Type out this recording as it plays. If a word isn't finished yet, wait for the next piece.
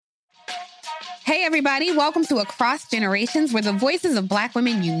Hey, everybody. Welcome to Across Generations, where the voices of Black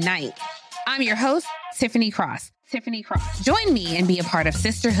women unite. I'm your host, Tiffany Cross. Join me and be a part of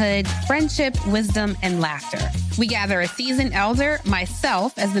sisterhood, friendship, wisdom, and laughter. We gather a seasoned elder,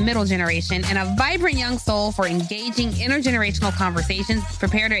 myself as the middle generation, and a vibrant young soul for engaging intergenerational conversations.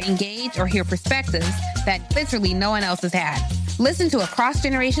 Prepare to engage or hear perspectives that literally no one else has had. Listen to Across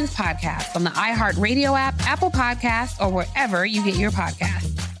Generations podcast on the iHeartRadio app, Apple Podcasts, or wherever you get your podcasts.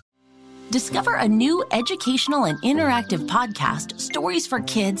 Discover a new educational and interactive podcast, Stories for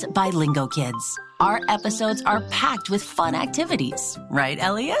Kids by Lingo Kids. Our episodes are packed with fun activities. Right,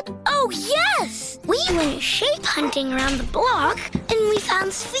 Elliot? Oh, yes! We went shape hunting around the block, and we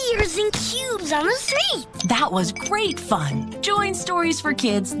found spheres and cubes on the street. That was great fun. Join Stories for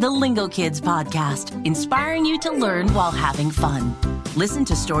Kids, the Lingo Kids podcast, inspiring you to learn while having fun. Listen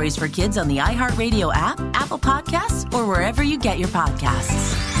to Stories for Kids on the iHeartRadio app, Apple Podcasts, or wherever you get your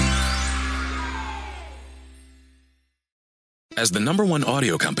podcasts. As the #1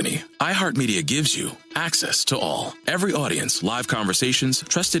 audio company, iHeartMedia gives you access to all. Every audience, live conversations,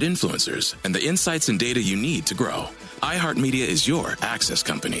 trusted influencers, and the insights and data you need to grow. iHeartMedia is your access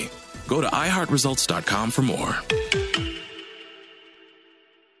company. Go to iHeartResults.com for more.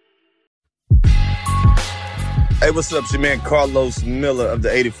 Hey, what's up? It's your man Carlos Miller of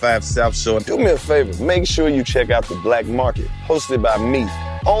the 85 South Show. And do me a favor, make sure you check out The Black Market, hosted by me,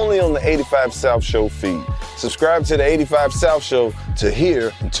 only on the 85 South Show feed. Subscribe to the 85 South Show to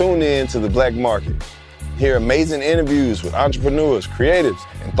hear and tune in to The Black Market. Hear amazing interviews with entrepreneurs, creatives,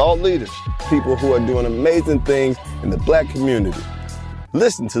 and thought leaders, people who are doing amazing things in the Black community.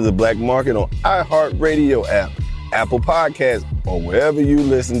 Listen to The Black Market on iHeartRadio app, Apple Podcasts, or wherever you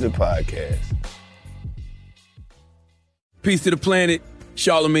listen to podcasts. Peace to the planet,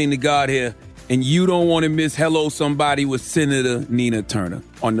 Charlemagne the God here, and you don't want to miss Hello Somebody with Senator Nina Turner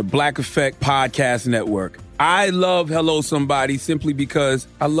on the Black Effect Podcast Network. I love Hello Somebody simply because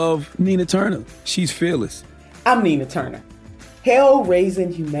I love Nina Turner. She's fearless. I'm Nina Turner,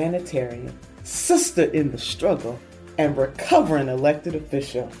 hell-raising humanitarian, sister in the struggle, and recovering elected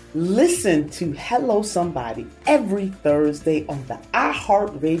official. Listen to Hello Somebody every Thursday on the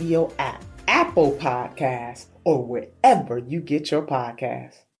iHeartRadio app, Apple Podcasts, or wherever you get your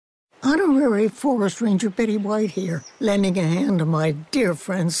podcasts. Honorary Forest Ranger Betty White here, lending a hand to my dear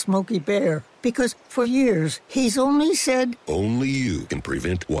friend Smokey Bear. Because for years, he's only said, only you can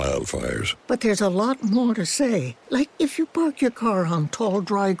prevent wildfires. But there's a lot more to say. Like if you park your car on tall,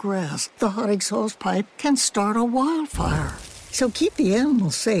 dry grass, the hot exhaust pipe can start a wildfire. So keep the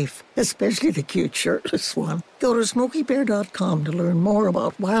animals safe, especially the cute shirtless one. Go to SmokeyBear.com to learn more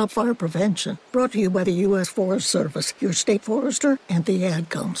about wildfire prevention. Brought to you by the U.S. Forest Service, your state forester, and the Ad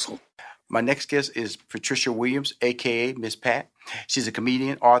Council. My next guest is Patricia Williams, a.k.a. Miss Pat. She's a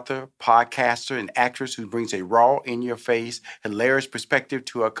comedian, author, podcaster, and actress who brings a raw, in-your-face, hilarious perspective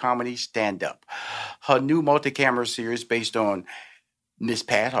to her comedy stand-up. Her new multi-camera series based on Miss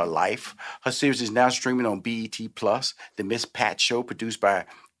Pat, her life. Her series is now streaming on BET+, The Miss Pat Show, produced by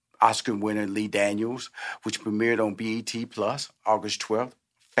Oscar winner Lee Daniels, which premiered on BET+, August 12th.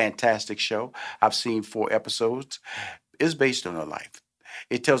 Fantastic show. I've seen 4 episodes. It's based on her life.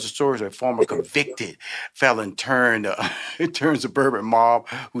 It tells the stories of a former convicted felon turned suburban mob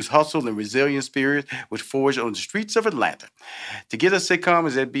whose hustle and resilient spirit was forged on the streets of Atlanta. To get a sitcom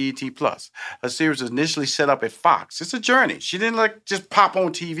is at BET+. Her series was initially set up at Fox. It's a journey. She didn't just pop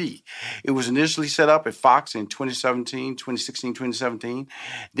on TV. It was initially set up at Fox in 2016, 2017,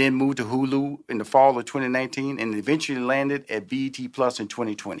 then moved to Hulu in the fall of 2019, and eventually landed at BET+ in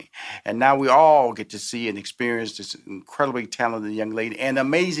 2020. And now we all get to see and experience this incredibly talented young lady and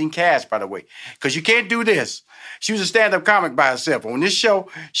amazing cast, by the way, because you can't do this. She was a stand-up comic by herself. On this show,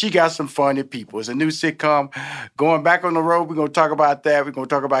 she got some funny people. It's a new sitcom. Going back on the road, we're going to talk about that. We're going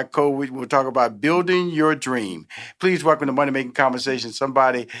to talk about COVID. We're going to talk about building your dream. Please welcome to Money Making Conversation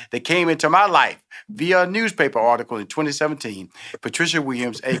somebody that came into my life via a newspaper article in 2017, Patricia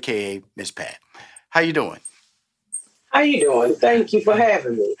Williams, a.k.a. Miss Pat. How you doing? How you doing? Thank you for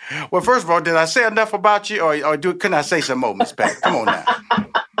having me. Well, first of all, did I say enough about you, or can I say some more, Miss Pat? Come on now.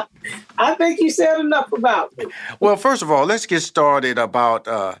 I think you said enough about me. Well, first of all, let's get started about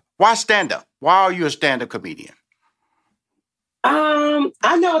why stand-up? Why are you a stand-up comedian? I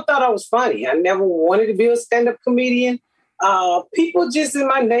never thought I was funny. I never wanted to be a stand-up comedian. People just in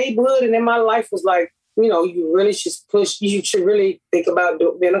my neighborhood and in my life was like, you should really think about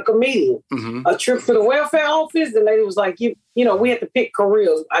being a comedian. Mm-hmm. A trip to the welfare office, the lady was like, we had to pick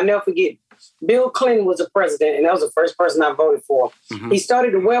careers. I never forget, Bill Clinton was the president, and that was the first person I voted for. Mm-hmm. He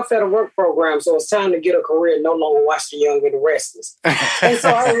started the welfare to work program, so it's time to get a career, no longer watch The Young and the Restless. And so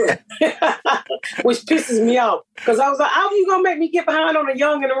which pisses me off. Because I was like, how are you going to make me get behind on the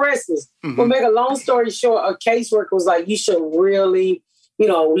Young and the Restless? Well, make a long story short, a caseworker was like, you should really,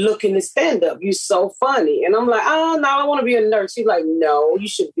 look into stand-up. You're so funny. And I'm like, oh, no, I want to be a nurse. She's like, no, you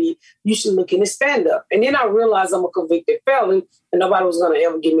should look into stand-up. And then I realized I'm a convicted felon and nobody was going to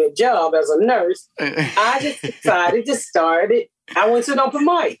ever give me a job as a nurse. I just decided to start it. I went to an open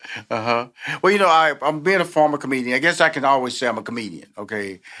mic. Uh-huh. Well, I'm being a former comedian. I guess I can always say I'm a comedian,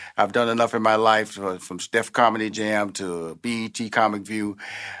 okay? I've done enough in my life, from Steph Comedy Jam to BET Comic View.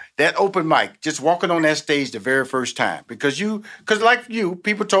 That open mic, just walking on that stage the very first time. Because like you,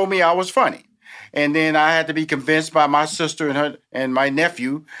 people told me I was funny. And then I had to be convinced by my sister and my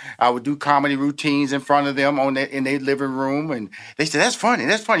nephew. I would do comedy routines in front of them in their living room. And they said, that's funny.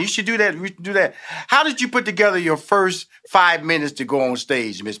 You should do that. You should do that. How did you put together your first 5 minutes to go on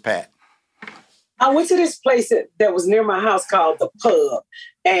stage, Miss Pat? I went to this place that was near my house called The Pub.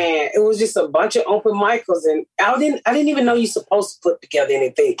 And it was just a bunch of open micers. And I didn't even know you're supposed to put together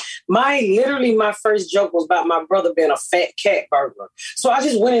anything. My first joke was about my brother being a fat cat burglar. So I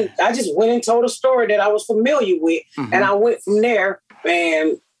just went and told a story that I was familiar with. Mm-hmm. And I went from there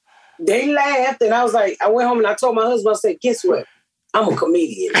and they laughed. And I was like, I went home and I told my husband, I said, guess what? I'm a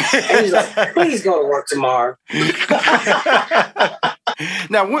comedian. And he's like, please go to work tomorrow.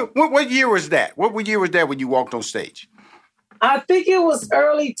 Now, what year was that? What year was that when you walked on stage? I think it was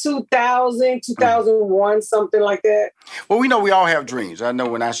early 2000, 2001, something like that. Well, we know we all have dreams. I know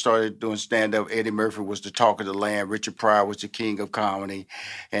when I started doing stand-up, Eddie Murphy was the talk of the land. Richard Pryor was the king of comedy.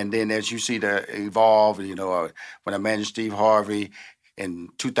 And then as you see that evolve, when I managed Steve Harvey, in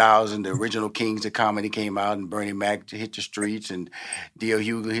 2000, the original Kings of Comedy came out, and Bernie Mac hit the streets, and D.L.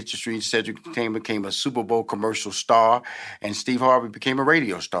 Hughley hit the streets. Cedric became a Super Bowl commercial star, and Steve Harvey became a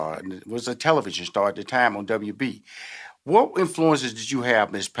radio star, and was a television star at the time on WB. What influences did you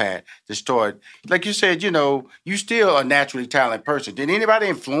have, Miss Pat, to start? Like you said, you still a naturally talented person. Did anybody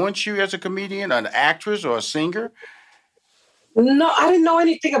influence you as a comedian, an actress, or a singer? No, I didn't know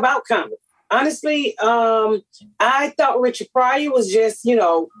anything about comedy. Honestly, I thought Richard Pryor was just,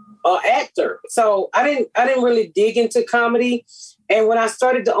 an actor. So I didn't really dig into comedy. And when I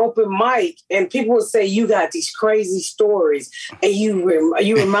started to open mic, and people would say, you got these crazy stories, and you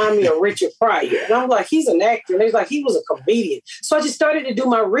remind me of Richard Pryor. And I was like, he's an actor. And they was like, he was a comedian. So I just started to do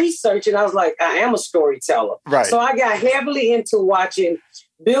my research, and I was like, I am a storyteller. Right. So I got heavily into watching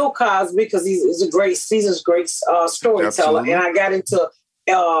Bill Cosby because he's a great storyteller. Absolutely. And I got into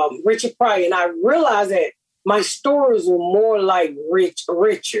Richard Pryor, and I realized that my stories were more like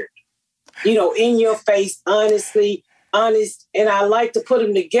Richard, in your face, honest, and I like to put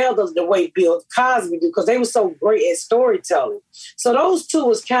them together the way Bill Cosby do, because they were so great at storytelling. So those two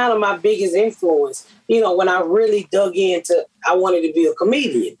was kind of my biggest influence, when I really dug into, I wanted to be a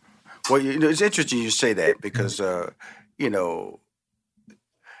comedian. Well, it's interesting you say that because,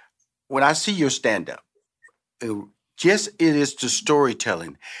 when I see your stand-up, yes, it is the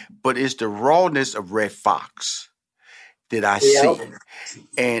storytelling, but it's the rawness of Red Fox that I see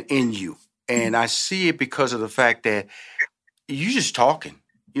and in you. And I see it because of the fact that you just talking.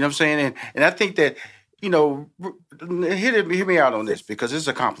 You know what I'm saying? And I think that, hear me out on this, because it's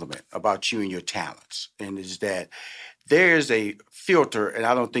a compliment about you and your talents. And it's that there's a filter, and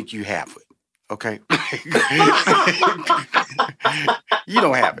I don't think you have it. Okay, you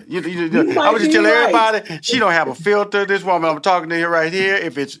don't have it. I was just telling everybody she don't have a filter. This woman I'm talking to here right here,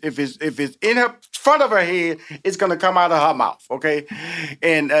 if it's in her front of her head, it's gonna come out of her mouth. Okay,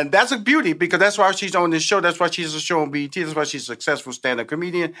 and that's a beauty, because that's why she's on this show. That's why she's a show on BET. That's why she's a successful stand-up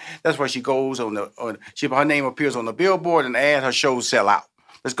comedian. That's why she goes her name appears on the billboard and her shows sell out.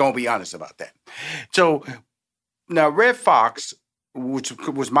 Let's go and be honest about that. So now Red Fox, which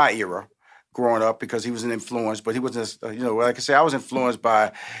was my era growing up, because he was an influence, but he wasn't, like I said, I was influenced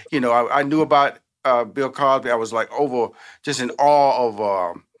by, I knew about Bill Cosby. I was like just in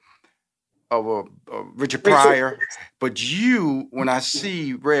awe of Richard Pryor. But when I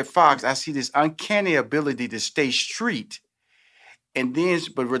see Red Fox, I see this uncanny ability to stay street, but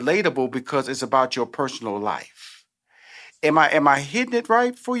relatable, because it's about your personal life. Am I hitting it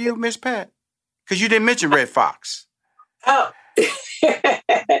right for you, Miss Pat? Because you didn't mention Red Fox. Oh.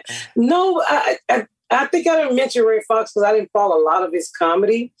 No, I think I didn't mention Red Fox because I didn't follow a lot of his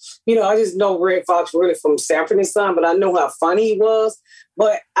comedy. I just know Red Fox really from Sanford and Son, but I know how funny he was.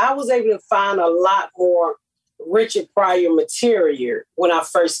 But I was able to find a lot more Richard Pryor material when I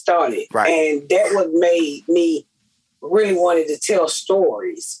first started. Right. And that what made me really wanted to tell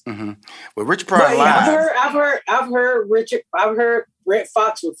stories. Mm-hmm. Well, Richard Pryor live. I've heard Red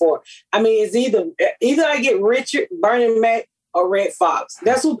Fox before. I mean, it's either I get Richard, Bernie Mac, a red fox.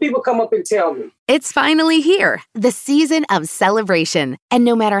 That's what people come up and tell me. It's finally here, the season of celebration. And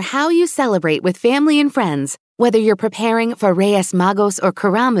no matter how you celebrate with family and friends, whether you're preparing for Reyes Magos or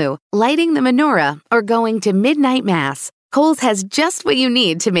Karamu, lighting the menorah, or going to midnight mass, Kohl's has just what you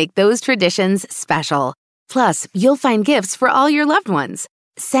need to make those traditions special. Plus, you'll find gifts for all your loved ones.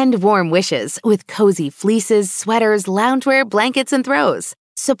 Send warm wishes with cozy fleeces, sweaters, loungewear, blankets, and throws.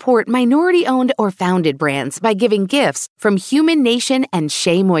 Support minority-owned or founded brands by giving gifts from Human Nation and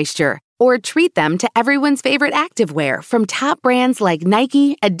Shea Moisture, or treat them to everyone's favorite activewear from top brands like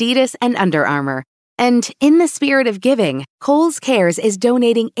Nike, Adidas, and Under Armour. And in the spirit of giving, Kohl's Cares is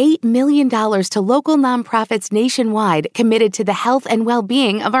donating $8 million to local nonprofits nationwide committed to the health and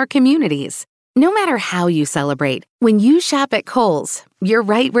well-being of our communities. No matter how you celebrate, when you shop at Kohl's, you're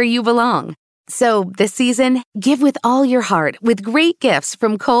right where you belong. So this season, give with all your heart with great gifts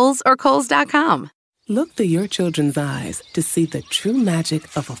from Kohl's or Kohls.com. Look through your children's eyes to see the true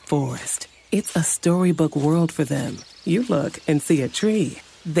magic of a forest. It's a storybook world for them. You look and see a tree.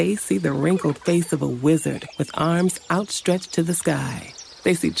 They see the wrinkled face of a wizard with arms outstretched to the sky.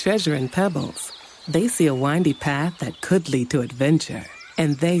 They see treasure in pebbles. They see a windy path that could lead to adventure.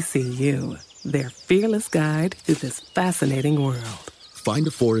 And they see you, their fearless guide through this fascinating world. Find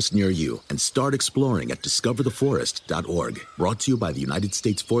a forest near you and start exploring at discovertheforest.org. Brought to you by the United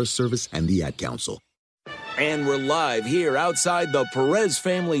States Forest Service and the Ad Council. And we're live here outside the Perez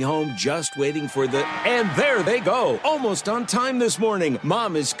family home, just waiting for the... And there they go, almost on time this morning.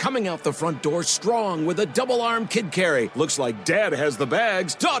 Mom is coming out the front door strong with a double-arm kid carry. Looks like Dad has the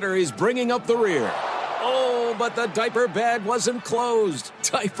bags. Daughter is bringing up the rear. Oh, but the diaper bag wasn't closed.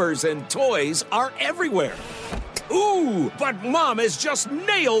 Diapers and toys are everywhere. Ooh, but Mom has just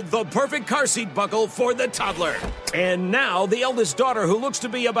nailed the perfect car seat buckle for the toddler. And now the eldest daughter, who looks to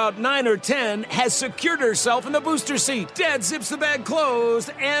be about 9 or 10, has secured herself in the booster seat. Dad zips the bag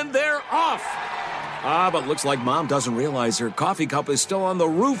closed, and they're off. But looks like Mom doesn't realize her coffee cup is still on the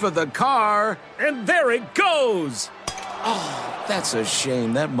roof of the car. And there it goes. Oh, that's a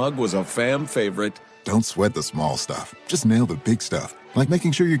shame. That mug was a fam favorite. Don't sweat the small stuff. Just nail the big stuff. Like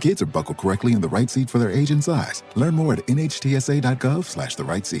making sure your kids are buckled correctly in the right seat for their age and size. Learn more at nhtsa.gov/the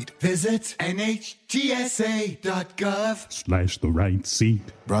right seat. Visit nhtsa.gov/the right seat.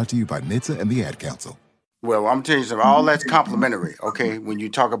 Brought to you by NHTSA and the Ad Council. Well, I'm telling you something, all that's complimentary, okay, when you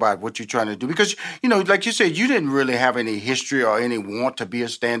talk about what you're trying to do. Because, you know, like you said, you didn't really have any history or any want to be a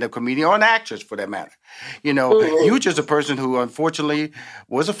stand-up comedian or an actress for that matter. You know, you were just a person who unfortunately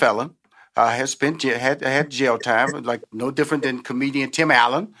was a felon. Had jail time, like no different than comedian Tim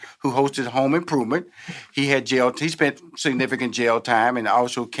Allen, who hosted Home Improvement. He spent significant jail time and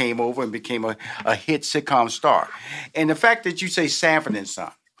also came over and became a hit sitcom star. And the fact that you say Sanford and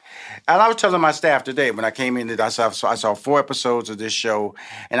Son, and I was telling my staff today when I came in that I saw 4 episodes of this show,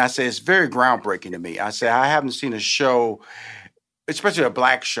 and I said it's very groundbreaking to me. I said I haven't seen a show, especially a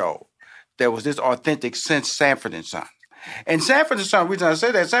black show, that was this authentic since Sanford and Son. And Sanford and Son, the reason I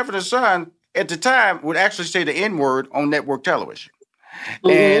say that, Sanford and Son at the time would actually say the N-word on network television.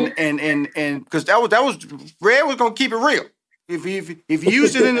 Mm-hmm. And because that was Red was gonna keep it real. If you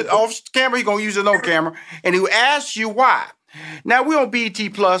used it in the off camera, he's gonna use it on camera, and he would ask you why. Now we on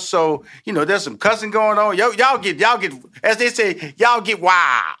BET Plus, so you know there's some cussing going on. Y'all get, as they say, y'all get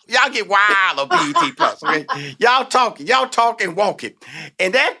wild. Y'all get wild on BET Plus. Okay, y'all talk and walk it.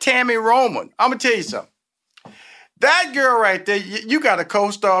 And that Tammy Roman, I'm gonna tell you something. That girl right there, you got a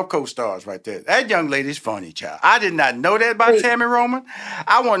co-star of co-stars right there. That young lady's funny, child. I did not know that about Tammy Roman.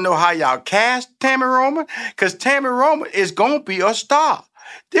 I want to know how y'all cast Tammy Roman, because Tammy Roman is going to be a star.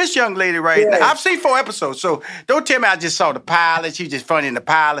 This young lady right now, I've seen 4 episodes, so don't tell me I just saw the pilot. She's just funny in the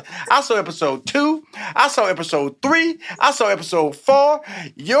pilot. I saw episode 2. I saw episode 3. I saw episode 4.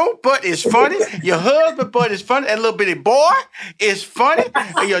 Your butt is funny. Your husband butt is funny. That little bitty boy is funny.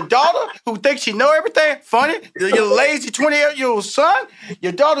 And your daughter who thinks she know everything, funny. Your lazy 28-year-old son.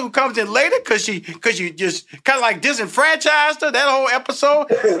 Your daughter who comes in later because you just kind of like disenfranchised her. That whole episode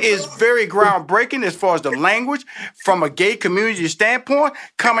is very groundbreaking as far as the language from a gay community standpoint.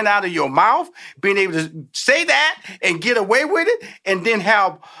 Coming out of your mouth, being able to say that and get away with it, and then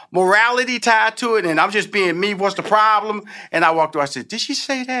have morality tied to it, and I'm just being me, what's the problem? And I walked away, I said, did she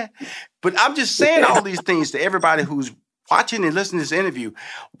say that? But I'm just saying all these things to everybody who's watching and listening to this interview.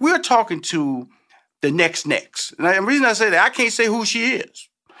 We're talking to the next. And the reason I say that, I can't say who she is,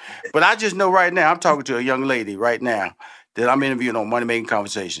 but I just know right now, I'm talking to a young lady right now that I'm interviewing on Money Making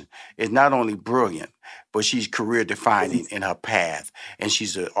Conversation. Is not only brilliant, but she's career-defining in her path, and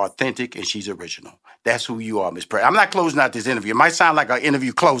she's authentic and she's original. That's who you are, Miss Pratt. I'm not closing out this interview. It might sound like an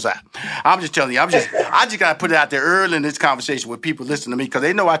interview closeout. I'm just telling you. I just got to put it out there early in this conversation with people listening to me because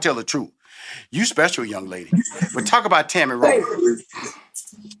they know I tell the truth. You special, young lady. But talk about Tammy Roman.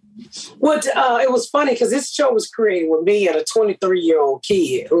 It was funny because this show was created with me and a 23-year-old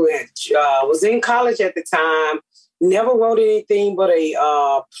kid who was in college at the time, never wrote anything but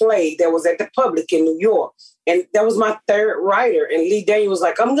a play that was at the Public in New York. And that was my third writer. And Lee Daniel was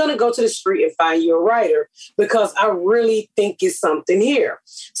like, I'm going to go to the street and find you a writer because I really think it's something here.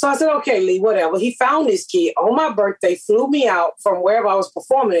 So I said, okay, Lee, whatever. He found this kid on my birthday, flew me out from wherever I was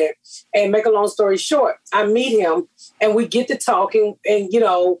performing at. And make a long story short, I meet him and we get to talking and,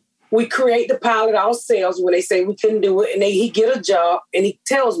 we create the pilot ourselves when they say we couldn't do it. And he get a job and he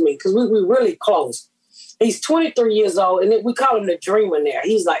tells me, because we really close. He's 23 years old, and we call him the dreamer now.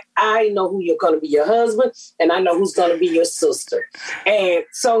 He's like, I know who you're going to be your husband, and I know who's going to be your sister. And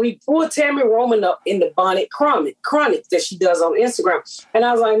so he pulled Tammy Roman up in the Bonnet Chronic that she does on Instagram. And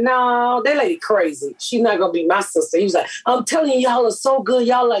I was like, no, that lady crazy. She's not going to be my sister. He was like, I'm telling you, y'all are so good.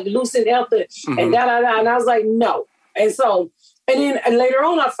 Y'all like Lucy and Elton and da-da-da. And I was like, no. And then later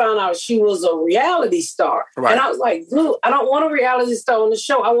on, I found out she was a reality star. Right. And I was like, dude, I don't want a reality star on the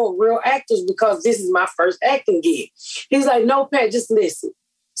show. I want real actors because this is my first acting gig. He's like, no, Pat, just listen.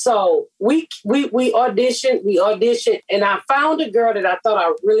 So we auditioned, and I found a girl that I thought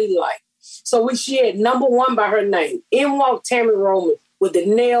I really liked. So she had number one by her name. In walked Tammy Roman with the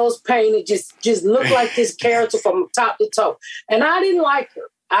nails painted, just looked like this character from top to toe. And I didn't like her.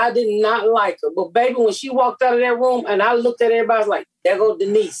 I did not like her. But baby, when she walked out of that room and I looked at everybody, I was like, there goes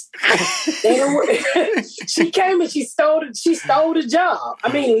Denise. She came and she stole the job. I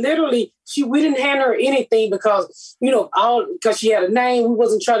mean, literally, we didn't hand her anything because, because she had a name. We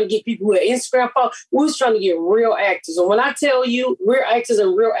wasn't trying to get people who had Instagram followers. We was trying to get real actors. And when I tell you, real actors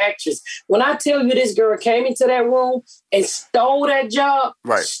and real actresses, when I tell you this girl came into that room and stole that job,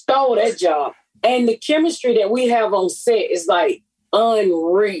 and the chemistry that we have on set is like,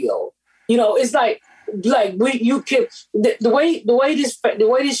 unreal. It's like the way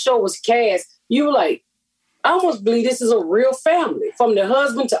this show was cast, you were like, I almost believe this is a real family, from the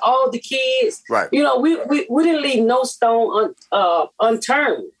husband to all the kids. Right. We didn't leave no stone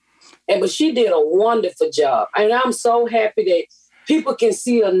unturned. But she did a wonderful job. And I'm so happy that people can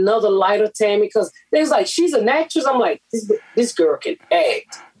see another light of Tammy, because there's like, she's an actress. I'm like, this girl can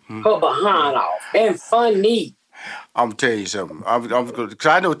act her behind off and funny. I'm going to tell you something. Because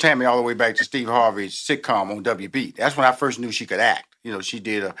I know Tammy all the way back to Steve Harvey's sitcom on WB. That's when I first knew she could act. She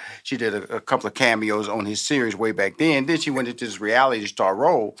did a couple of cameos on his series way back then. Then she went into this reality star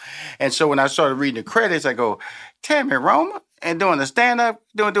role. And so when I started reading the credits, I go, Tammy Roma? And doing the stand-up,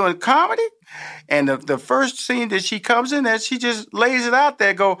 doing comedy? And the first scene that she comes in, that she just lays it out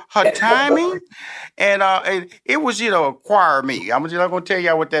there, her timing. And it was, acquire me. I'm not going to tell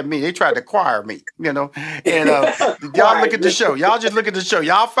y'all what that means. They tried to acquire me, And y'all look at the show. Y'all just look at the show.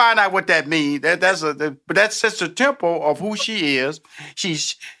 Y'all find out what that means. But that sets the tempo of who she is.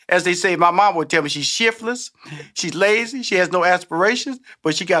 She's, as they say, my mom would tell me, she's shiftless. She's lazy. She has no aspirations,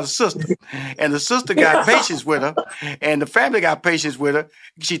 but she got a sister. And the sister got patience with her. And the family got patience with her.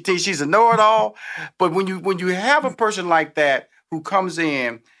 She thinks she's a know-it-all. But when you have a person like that who comes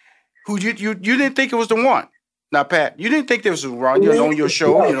in, who you didn't think it was the one. Now, Pat, you didn't think this was wrong. You're on your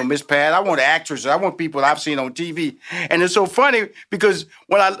show, Miss Pat. I want actresses. I want people I've seen on TV. And it's so funny because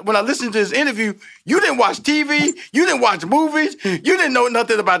when I listened to this interview, you didn't watch TV. You didn't watch movies. You didn't know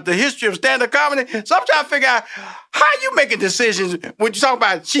nothing about the history of stand-up comedy. So I'm trying to figure out how you making decisions when you talk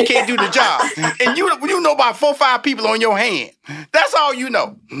about she can't do the job. And you know about 4 or 5 people on your hand. That's all you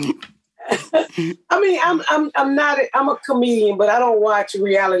know. I mean, I'm a comedian, but I don't watch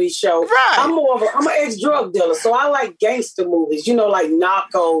reality shows. Right. I'm an ex-drug dealer, so I like gangster movies, like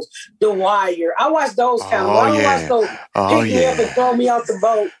Narcos, The Wire. I watch those kind of. I don't watch those pick me up and throw me out the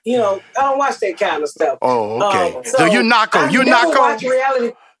boat. I don't watch that kind of stuff. Oh, okay. So you're Narco. You're Narco. Watch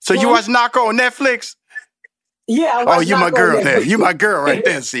reality. So you watch Narco on Netflix? Yeah. You my girl there. You my girl right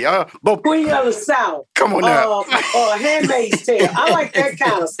there. See, Queen of the South. Come on now. Handmaid's Tale. I like that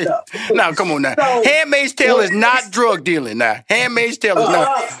kind of stuff. Now, come on now. So, Handmaid's Tale is not drug dealing. Now, Handmaid's Tale is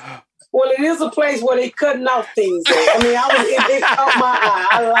not. Well, it is a place where they cutting off things. I mean, it caught my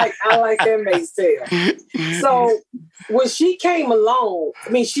eye. I like Handmaid's Tale. So when she came along, I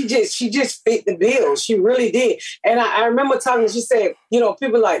mean, she just fit the bill. She really did. And I remember talking. She said,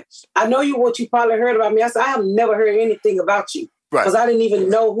 people like, I know what you probably heard about me. I said, I have never heard anything about you. Because I didn't even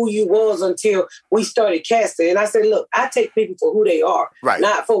know who you was until we started casting. And I said, look, I take people for who they are,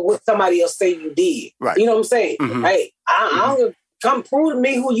 not for what somebody else say you did. Right. You know what I'm saying? Hey, I don't come prove to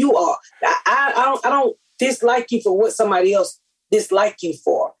me who you are. I don't dislike you for what somebody else dislike you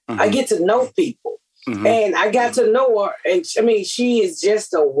for. I get to know people. And I got to know her. And I mean, she is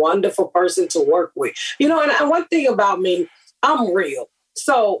just a wonderful person to work with. You know, and one thing about me, I'm real.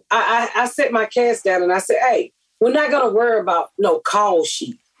 So I set my cast down and I said, hey, we're not going to worry about no call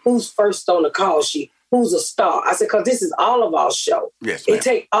sheet. Who's first on the call sheet? Who's a star? I said, because this is all of our show. Yes, it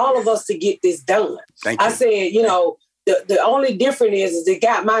take all of us to get this done. I said, you know, the only difference is it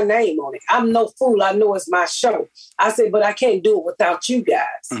got my name on it. I'm no fool. I know it's my show. I said, but I can't do it without you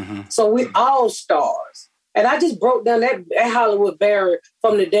guys. So we all stars. And I just broke down that Hollywood barrier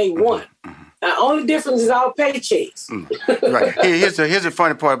from the day one. The only difference is our paychecks. Right. Here's the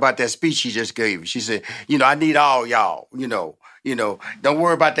funny part about that speech she just gave. She said, you know, I need all y'all, you know, don't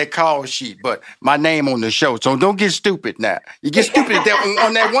worry about that call sheet, but my name on the show. So don't get stupid now. You get stupid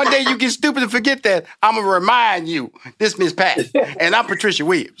on that one day you get stupid and forget that. I'm going to remind you, this Miss Pat, and I'm Patricia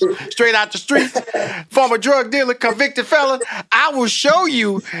Williams. Straight out the streets, former drug dealer, convicted fella. I will show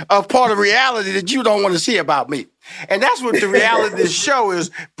you a part of reality that you don't want to see about me. And that's what the reality of this show is,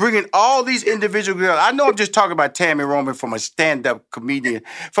 bringing all these individual girls. I know I'm just talking about Tammy Roman from a stand-up comedian,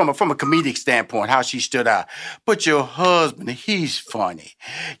 from a comedic standpoint, how she stood out. But your husband, he's funny.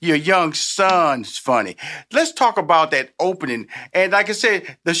 Your young son's funny. Let's talk about that opening. And like I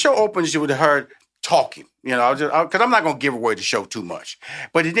said, the show opens with her talking, you know, because I'm not going to give away the show too much.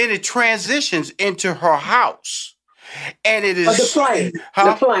 But then it transitions into her house. And it is the plane.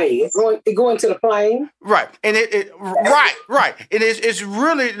 The plane. It go into the plane. Right. And right. And it's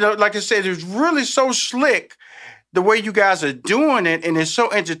really, like I said, it's really so slick the way you guys are doing it, and it's so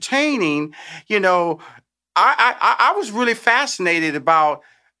entertaining. You know, I was really fascinated about,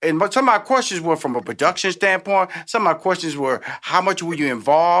 and some of my questions were from a production standpoint. Some of my questions were, how much were you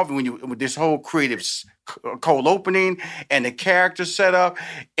involved with this whole creative cold opening and the character setup,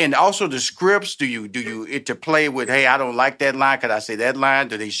 and also the scripts? Do you interplay with, hey, I don't like that line, could I say that line?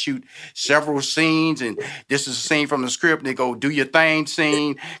 Do they shoot several scenes and this is a scene from the script and they go, do your thing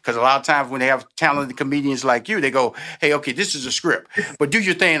scene? Because a lot of times when they have talented comedians like you, they go, hey, okay, this is a script, but do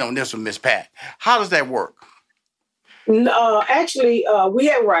your thing on this one, Miss Pat. How does that work? Actually, we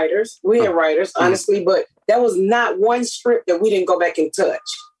had writers, honestly, but that was not one script that we didn't go back and touch.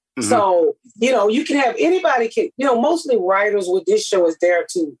 So, you know, you can have anybody mostly writers with this show is there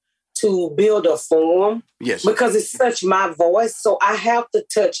to build a form. Yes. Because it's such my voice. So I have to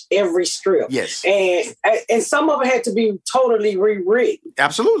touch every script. Yes. And some of it had to be totally rewritten.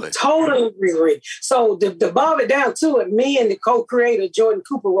 Absolutely. Totally rewritten. So to boil it down to it, me and the co-creator, Jordan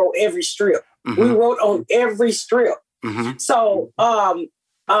Cooper, wrote every strip. We wrote on every strip. So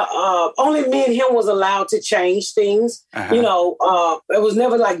only me and him was allowed to change things. You know, it was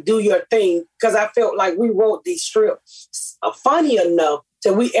never like do your thing, because I felt like we wrote these strips funny enough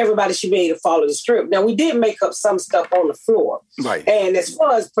that everybody should be able to follow the script. Now, we did make up some stuff on the floor. Right. And as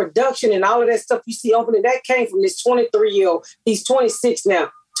far as production and all of that stuff you see opening, that came from this 23-year-old, he's 26 now,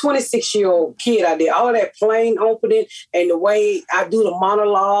 26-year-old kid I did. All of that plane opening and the way I do the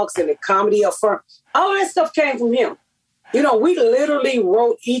monologues and the comedy up front, all of that stuff came from him. You know, we literally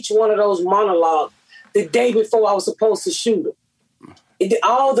wrote each one of those monologues the day before I was supposed to shoot it.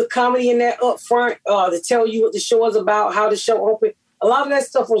 All the comedy in that up front to tell you what the show is about, how the show opened, a lot of that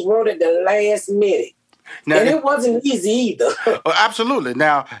stuff was wrote at the last minute. Now, and it wasn't easy either. Absolutely.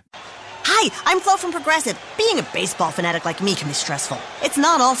 Now, hi, I'm Flo from Progressive. Being a baseball fanatic like me can be stressful. It's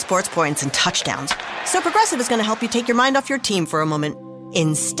not all sports points and touchdowns. So Progressive is going to help you take your mind off your team for a moment.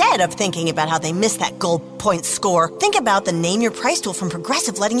 Instead of thinking about how they missed that goal point score, think about the Name Your Price tool from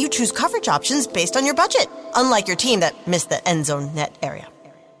Progressive, letting you choose coverage options based on your budget, unlike your team that missed the end zone net area.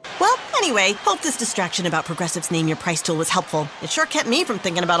 Well, anyway, hope this distraction about Progressive's Name Your Price tool was helpful. It sure kept me from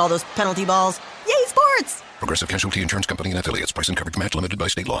thinking about all those penalty balls. Yay, sports! Progressive Casualty Insurance Company and Affiliates. Price and coverage match limited by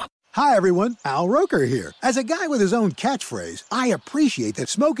state law. Hi, everyone. Al Roker here. As a guy with his own catchphrase, I appreciate that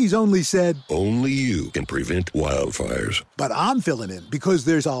Smokey's only said, only you can prevent wildfires. But I'm filling in because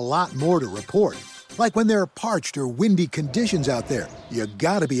there's a lot more to report. Like when there are parched or windy conditions out there, you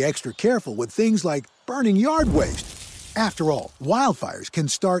gotta be extra careful with things like burning yard waste. After all, wildfires can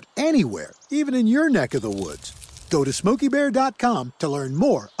start anywhere, even in your neck of the woods. Go to SmokeyBear.com to learn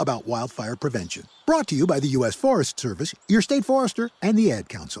more about wildfire prevention. Brought to you by the U.S. Forest Service, your state forester, and the Ad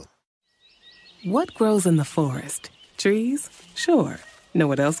Council. What grows in the forest? Trees? Sure. Know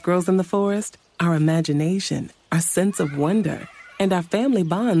what else grows in the forest? Our imagination, our sense of wonder, and our family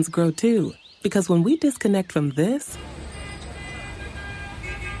bonds grow too. Because when we disconnect from this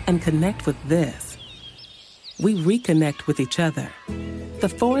and connect with this. We reconnect with each other. The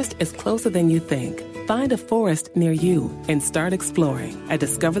forest is closer than you think. Find a forest near you and start exploring at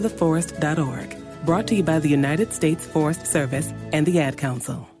discovertheforest.org. Brought to you by the United States Forest Service and the Ad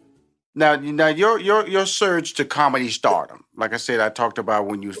Council. Now, your surge to comedy stardom. Like I said, I talked about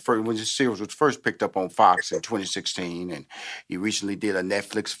when your series was first picked up on Fox in 2016, and you recently did a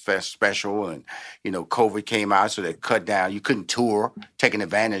Netflix special, and COVID came out, so they cut down. You couldn't tour, taking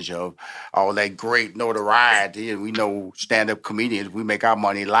advantage of all that great notoriety. And we know stand-up comedians, we make our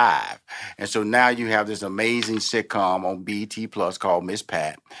money live, and so now you have this amazing sitcom on BET Plus called Miss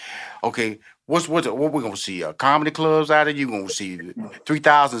Pat. Okay. What we gonna see? Comedy clubs out of you? Gonna see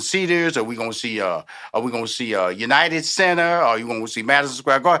 3,000 seaters? Are we gonna see United Center? Or are you gonna see Madison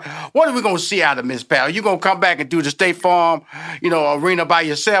Square Garden? What are we gonna see out of Miss Pat? Are you gonna come back and do the State Farm, arena by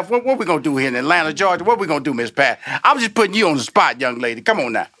yourself? What we gonna do here in Atlanta, Georgia? What we gonna do, Miss Pat? I'm just putting you on the spot, young lady. Come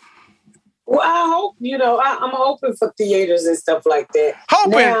on now. Well, I hope, I'm hoping for theaters and stuff like that.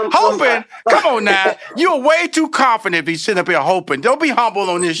 Hoping? Come on now. You're way too confident to be sitting up here hoping. Don't be humble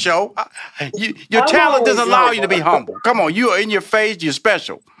on this show. Your talent doesn't allow you to be humble. Come on, you are in your face. You're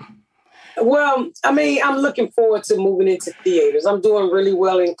special. Well, I'm looking forward to moving into theaters. I'm doing really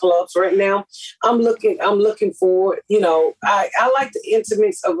well in clubs right now. I'm looking forward. I like the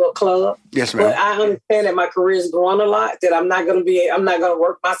intimates of a club. Yes, ma'am. But I understand that my career is growing a lot. That I'm not going to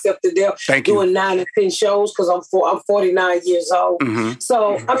work myself to death doing 9 to 10 shows because I'm 49 years old. Mm-hmm.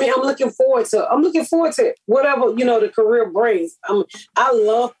 So I'm looking forward to whatever the career brings. I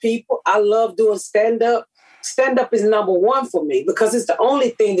love people. I love doing stand up. Stand-up is number one for me because it's the only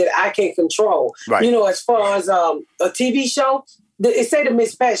thing that I can control. Right. As far as a TV show, it say the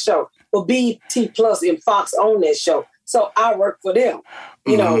Miss Pat show, but BET Plus and Fox own that show. So I work for them.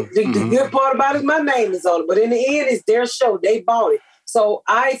 The good part about it, my name is on it. But in the end, it's their show. They bought it. So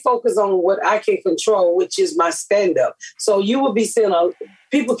I focus on what I can control, which is my stand-up. So you will be seeing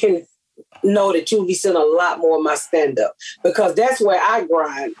people can know that you'll be seeing a lot more of my stand-up because that's where I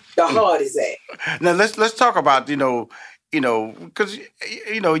grind the hardest at. Now let's talk about because you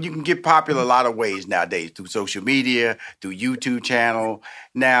can get popular a lot of ways nowadays through social media, through YouTube channel.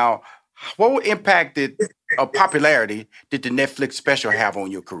 Now, what impact popularity did the Netflix special have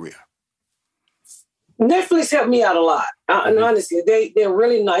on your career? Netflix helped me out a lot. And honestly, they're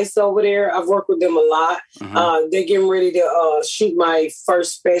really nice over there. I've worked with them a lot. Mm-hmm. They're getting ready to shoot my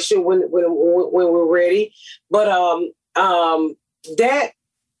first special when we're ready. But doing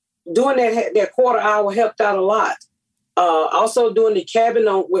that quarter hour helped out a lot. Also doing the cabin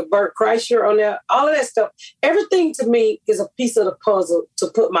with Bert Kreischer on there, all of that stuff. Everything to me is a piece of the puzzle to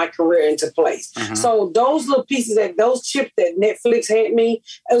put my career into place. Mm-hmm. So those little pieces, those chips that Netflix had me,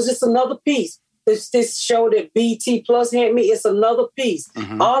 it was just another piece. This show that BET Plus had me, it's another piece.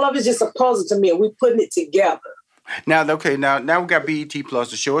 Mm-hmm. All of it's just a puzzle to me, and we're putting it together. Now we got BET Plus.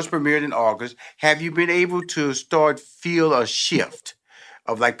 The show is premiered in August. Have you been able to feel a shift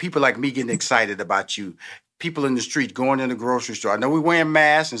of people like me getting excited about you? People in the street going in the grocery store. I know we're wearing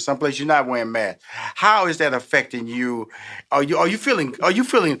masks, and some places you're not wearing masks. How is that affecting you? Are you feeling?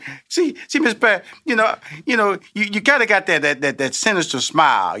 See, Miss Pat. You kind of got that sinister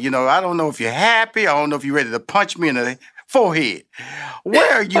smile. I don't know if you're happy. I don't know if you're ready to punch me in the forehead.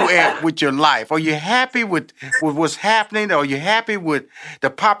 Where are you at with your life? Are you happy with what's happening? Are you happy with the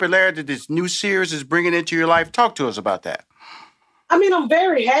popularity this new series is bringing into your life? Talk to us about that. I'm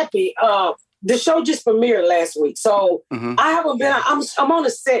very happy. The show just premiered last week, so I haven't been. I'm on a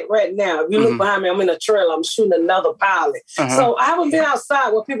set right now. If you look behind me, I'm in a trailer. I'm shooting another pilot, so I haven't been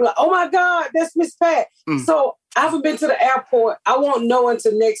outside where people are like, "Oh my God, that's Miss Pat." So I haven't been to the airport. I won't know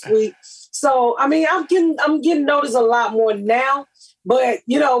until next week. So I'm getting noticed a lot more now. But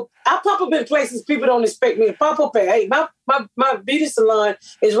I pop up in places people don't expect me to pop up at. Hey, my beauty salon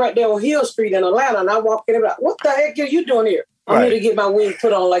is right there on Hill Street in Atlanta, and I walk in and like, "What the heck are you doing here?" I'm here to get my wig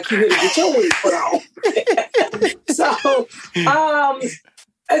put on like you here to get your wig put on. So,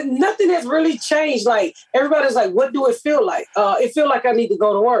 nothing has really changed. Like, everybody's like, what do it feel like? It feels like I need to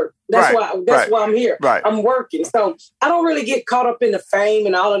go to work. That's why I'm here. Right. I'm working. So I don't really get caught up in the fame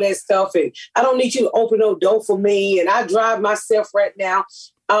and all of that stuff. And I don't need you to open no door for me. And I drive myself right now.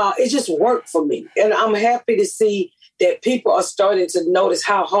 It's just work for me. And I'm happy to see that people are starting to notice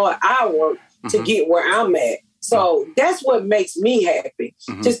how hard I work to get where I'm at. So that's what makes me happy.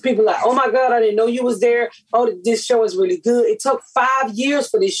 Just people like, oh my God, I didn't know you was there. Oh, this show is really good. It took 5 years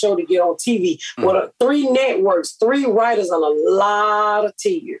for this show to get on TV. With 3 networks, 3 writers on a lot of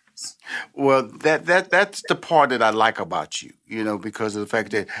tears. Well, that's the part that I like about you, because of the fact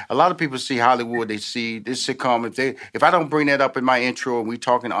that a lot of people see Hollywood, they see this sitcom. If I don't bring that up in my intro and we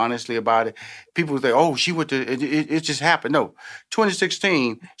talking honestly about it, people say, "Oh, she went to it just happened." No,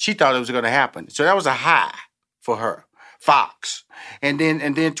 2016, she thought it was going to happen, so that was a high for her. Fox, and then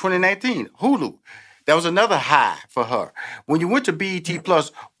 2019, Hulu. That was another high for her. When you went to BET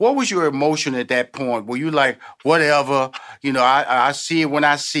Plus, what was your emotion at that point? Were you like, whatever, I see it when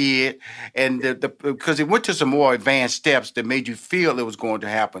I see it, and because it went to some more advanced steps that made you feel it was going to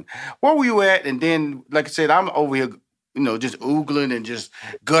happen. Where were you at? And then, like I said, I'm over here, just oogling and just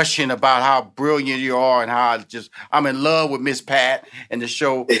gushing about how brilliant you are and how I'm in love with Miss Pat and the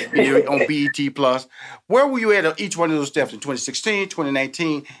show on BET Plus. Where were you at each one of those steps in 2016,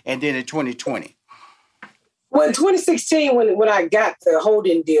 2019, and then in 2020? Well, in 2016, when I got the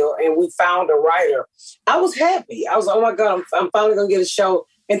holding deal and we found a writer, I was happy. I was like, oh my God, I'm finally going to get a show.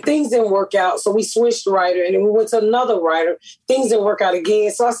 And things didn't work out. So we switched writer and then we went to another writer. Things didn't work out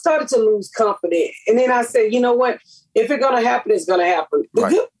again. So I started to lose confidence. And then I said, you know what? If it's going to happen, it's going to happen.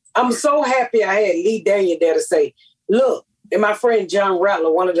 Right. I'm so happy I had Lee Daniel there to say, look, and my friend John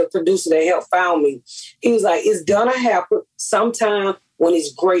Rattler, one of the producers that helped found me, he was like, it's going to happen sometime. When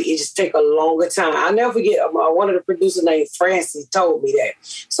it's great, it just take a longer time. I'll never forget, one of the producers named Francis told me that.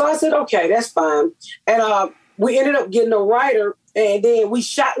 So I said, okay, that's fine. And we ended up getting a writer, and then we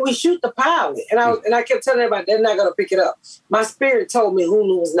shoot the pilot. And I kept telling everybody, they're not going to pick it up. My spirit told me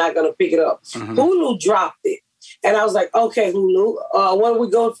Hulu was not going to pick it up. Hulu dropped it. And I was like, okay, Hulu, where are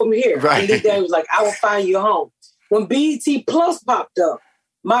we going from here? Right. And Lee was like, I will find you a home. When BET Plus popped up,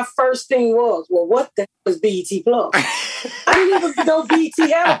 my first thing was, well, what the hell is BET Plus? I didn't even know BET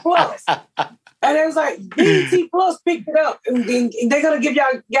had a Plus. And it was like, BET Plus picked it up. And they're going to give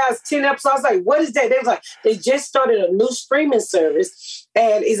y'all guys 10 episodes. I was like, what is that? They was like, they just started a new streaming service.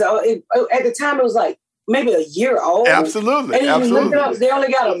 And at the time, it was like maybe a year old. Absolutely. And then you look it up, they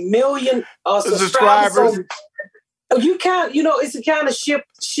only got 1 million subscribers. So you can't, it's a kind of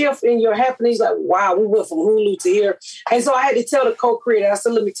shift in your happenings. Like, wow, we went from Hulu to here. And so I had to tell the co-creator, I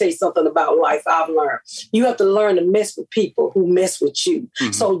said, let me tell you something about life I've learned. You have to learn to mess with people who mess with you.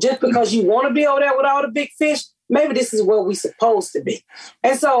 So just because you want to be over there with all the big fish, maybe this is where we're supposed to be.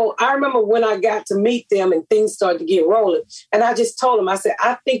 And so I remember when I got to meet them and things started to get rolling. And I just told them, I said,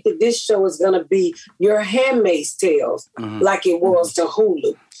 I think that this show is going to be your Handmaid's Tales like it was to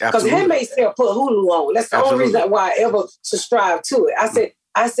Hulu. Because Handmaid's Tale put Hulu on. That's the only reason why I ever subscribed to it.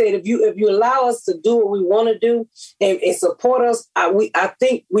 I said, if you allow us to do what we want to do and support us, I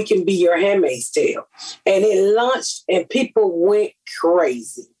think we can be your Handmaid's Tale. And it launched and people went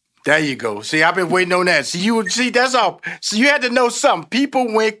crazy. There you go. See, I've been waiting on that. See, that's all. So you had to know something.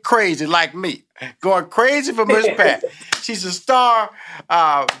 People went crazy like me. Going crazy for Miss Pat. She's a star.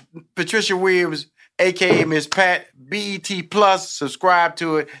 Patricia Williams, a.k.a. Miss Pat, BET Plus, subscribe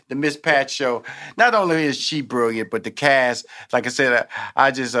to it, the Miss Pat Show. Not only is she brilliant, but the cast, like I said,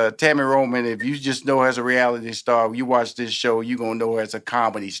 Tammy Roman, if you just know her as a reality star, you watch this show, you're going to know her as a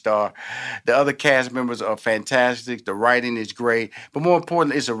comedy star. The other cast members are fantastic. The writing is great, but more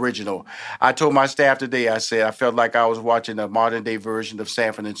importantly, it's original. I told my staff today, I said, I felt like I was watching a modern day version of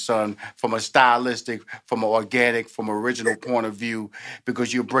Sanford and Son from a stylistic, from an organic, from an original point of view,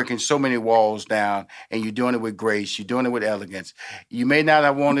 because you're breaking so many walls down. And you're doing it with grace. You're doing it with elegance. You may not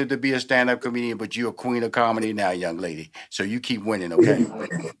have wanted to be a stand-up comedian, but you're a queen of comedy now, young lady. So you keep winning, okay?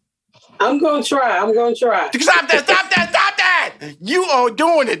 I'm going to try. Stop that! You are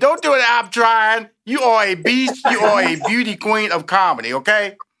doing it. Don't do it. I'm trying. You are a beast. You are a beauty queen of comedy,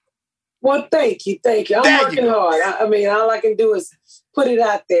 okay? Well, thank you. I'm working hard. I mean, all I can do is put it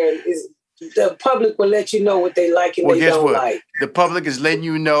out there. The public will let you know what they like and they don't like. The public is letting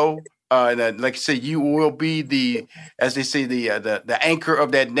you know. Like I said, you will be as they say, the anchor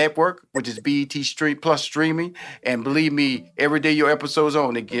of that network, which is BET Plus streaming. And believe me, every day your episode's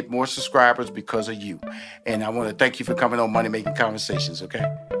on, they get more subscribers because of you. And I want to thank you for coming on Money Making Conversations, okay?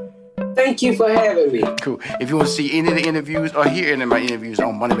 Thank you for having me. Cool. If you want to see any of the interviews or hear any of my interviews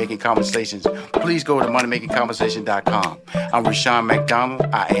on Money Making Conversations, please go to moneymakingconversation.com. I'm Rushion McDonald.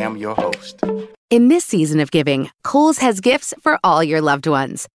 I am your host. In this season of giving, Kohl's has gifts for all your loved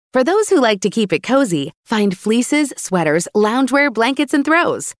ones. For those who like to keep it cozy, find fleeces, sweaters, loungewear, blankets, and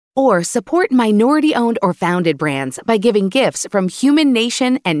throws. Or support minority-owned or founded brands by giving gifts from Human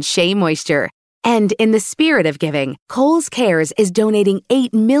Nation and Shea Moisture. And in the spirit of giving, Kohl's Cares is donating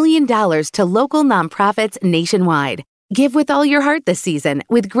 $8 million to local nonprofits nationwide. Give with all your heart this season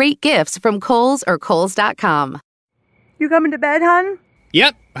with great gifts from Kohl's or Kohls.com. You coming to bed, hon?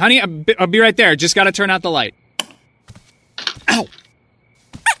 Yep, honey, I'll be right there. Just gotta turn out the light. Ow!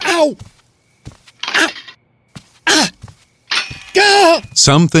 Ow! Ow! Ah! Gah!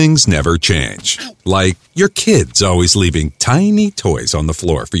 Some things never change. Like your kids always leaving tiny toys on the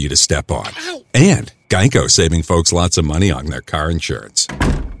floor for you to step on. And Geico saving folks lots of money on their car insurance.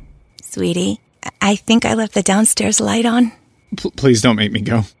 Sweetie, I think I left the downstairs light on. Please don't make me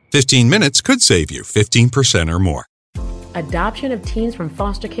go. 15 minutes could save you 15% or more. Adoption of teens from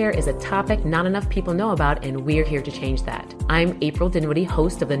foster care is a topic not enough people know about, and we're here to change that. I'm April Dinwiddie,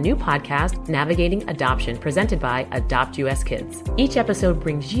 host of the new podcast, Navigating Adoption, presented by Adopt US Kids. Each episode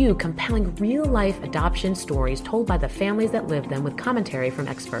brings you compelling real-life adoption stories told by the families that live them with commentary from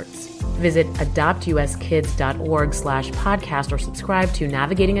experts. Visit adoptuskids.org/podcast or subscribe to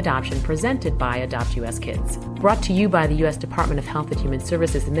Navigating Adoption, presented by Adopt US Kids. Brought to you by the U.S. Department of Health and Human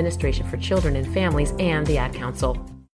Services Administration for Children and Families and the Ad Council.